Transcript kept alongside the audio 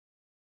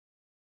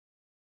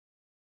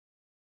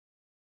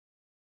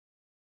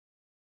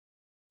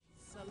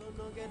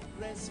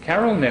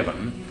Carole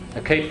Nevin,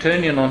 a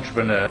Capetonian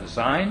entrepreneur,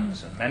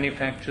 designs and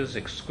manufactures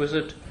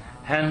exquisite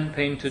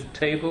hand-painted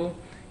table,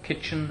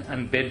 kitchen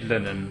and bed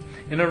linen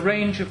in a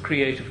range of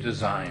creative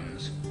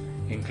designs,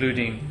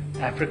 including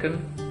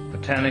African,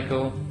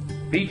 botanical,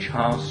 beach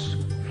house,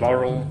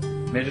 floral,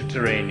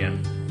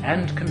 Mediterranean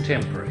and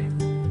contemporary.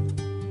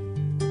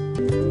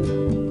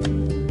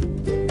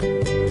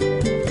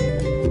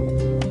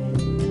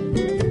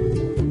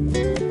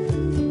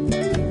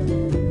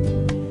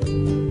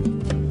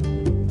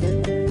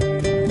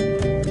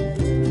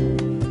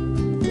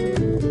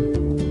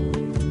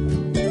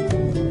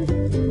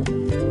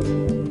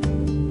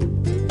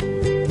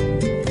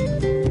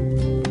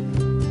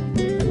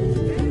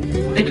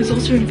 It was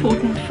also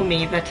important for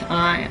me that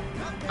I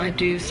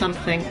do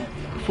something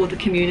for the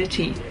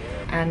community,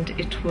 and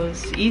it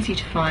was easy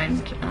to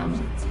find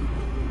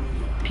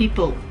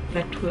people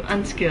that were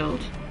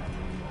unskilled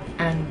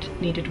and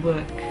needed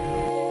work.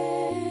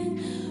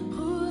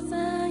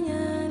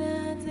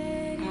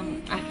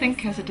 I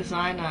think as a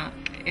designer,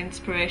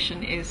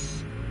 inspiration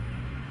is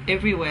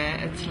everywhere.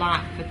 It's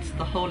life, it's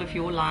the whole of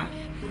your life.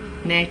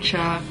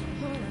 Nature,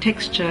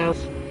 texture,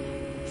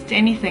 it's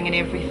anything and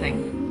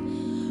everything.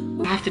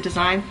 I have to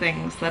design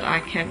things that I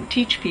can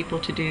teach people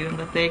to do and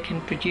that they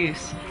can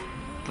produce.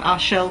 Our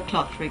shell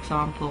cloth, for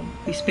example,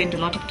 we spend a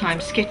lot of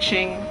time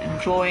sketching and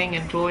drawing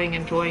and drawing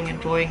and drawing and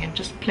drawing and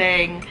just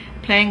playing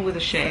with the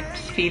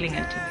shapes, feeling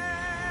it.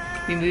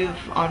 We move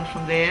on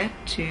from there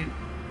to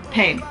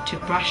paint, to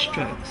brush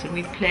strokes, and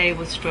we play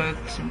with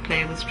strokes and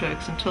play with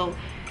strokes until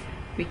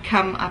we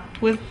come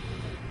up with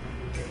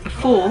a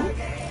form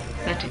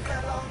that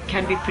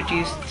can be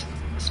produced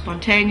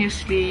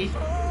spontaneously,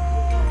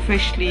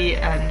 freshly,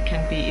 and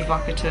can be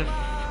evocative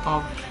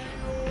of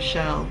a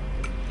shell.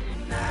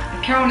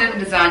 Carole Nevin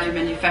designs and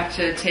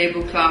manufacture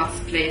tablecloths,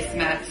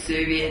 placemats,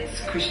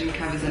 serviettes, cushion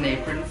covers and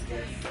aprons.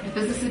 The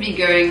business has been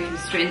going from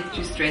strength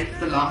to strength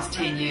for the last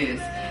 10 years.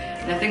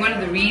 And I think one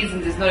of the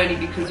reasons is not only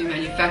because we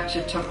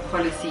manufacture top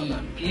quality,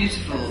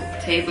 beautiful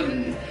table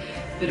linen,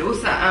 but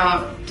also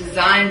our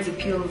designs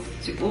appeal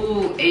to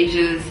all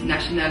ages,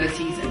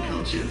 nationalities and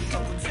cultures.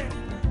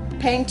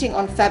 Painting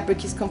on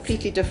fabric is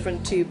completely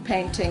different to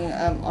painting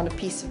on a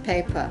piece of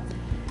paper.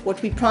 What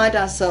we pride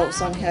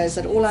ourselves on here is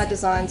that all our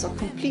designs are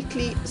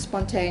completely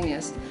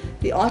spontaneous.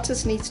 The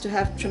artist needs to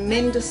have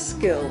tremendous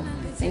skill.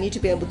 They need to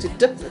be able to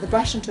dip the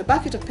brush into a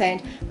bucket of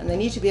paint, and they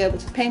need to be able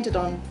to paint it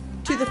on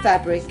to the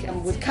fabric,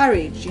 and with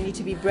courage. You need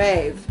to be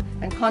brave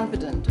and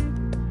confident.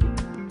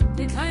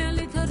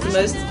 The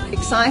most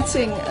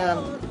exciting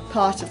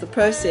part of the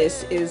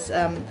process is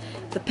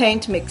the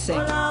paint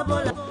mixing,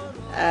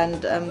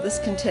 and this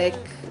can take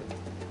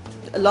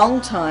a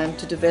long time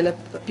to develop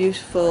a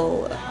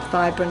beautiful,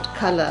 vibrant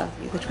colour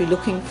that we're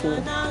looking for.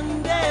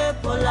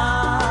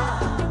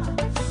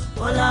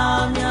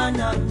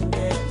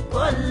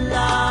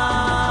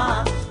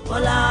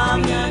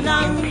 We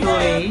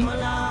employ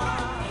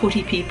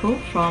 40 people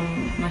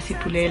from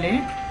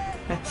Masipulele,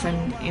 that's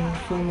an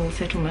informal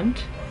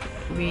settlement.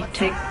 We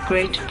take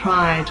great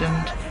pride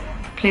and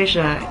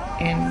pleasure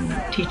in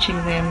teaching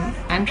them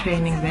and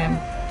training them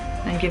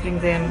and giving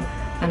them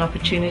an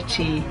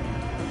opportunity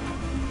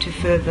to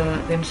further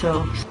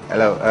themselves.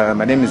 Hello,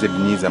 my name is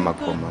Ebenezer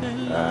Makoma.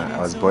 I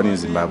was born in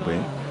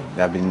Zimbabwe.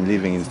 I've been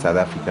living in South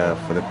Africa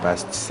for the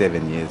past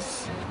 7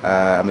 years.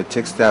 I'm a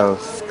textile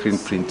screen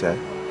printer,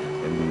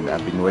 and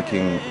I've been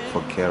working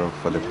for Carole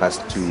for the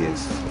past 2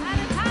 years.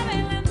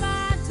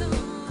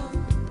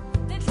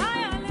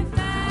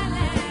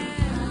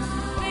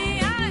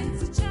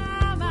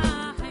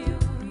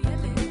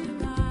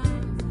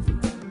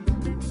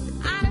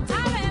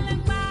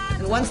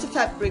 Once the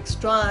fabric's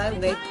dry,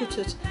 they put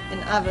it in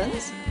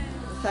ovens.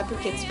 The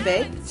fabric gets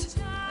baked,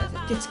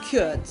 it gets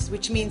cured,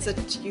 which means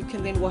that you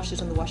can then wash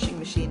it on the washing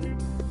machine.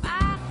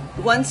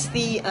 Once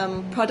the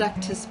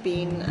product has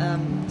been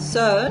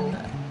sewn,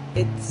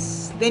 it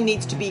then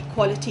needs to be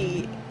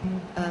quality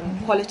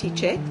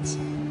checked,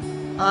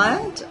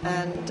 ironed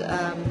and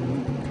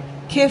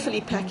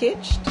carefully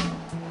packaged.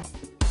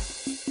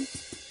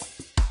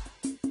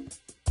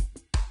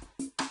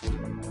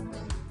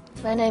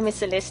 My name is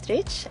Celeste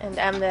Rich, and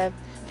I'm the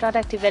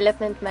Product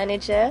Development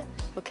Manager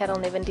for Carole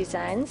Nevin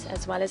Designs,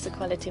 as well as the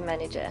Quality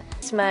Manager.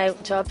 My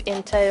job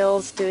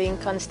entails doing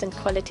constant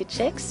quality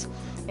checks,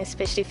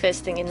 especially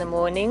first thing in the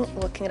morning,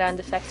 walking around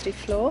the factory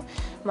floor,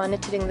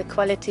 monitoring the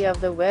quality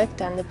of the work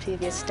done the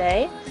previous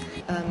day.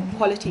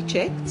 Quality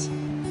checked,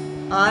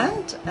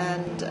 ironed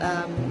and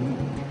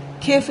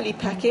carefully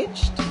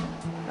packaged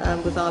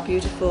with our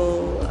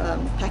beautiful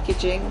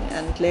packaging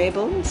and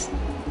labels.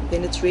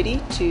 Then it's ready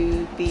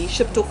to be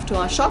shipped off to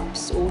our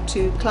shops or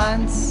to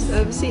clients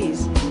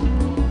overseas.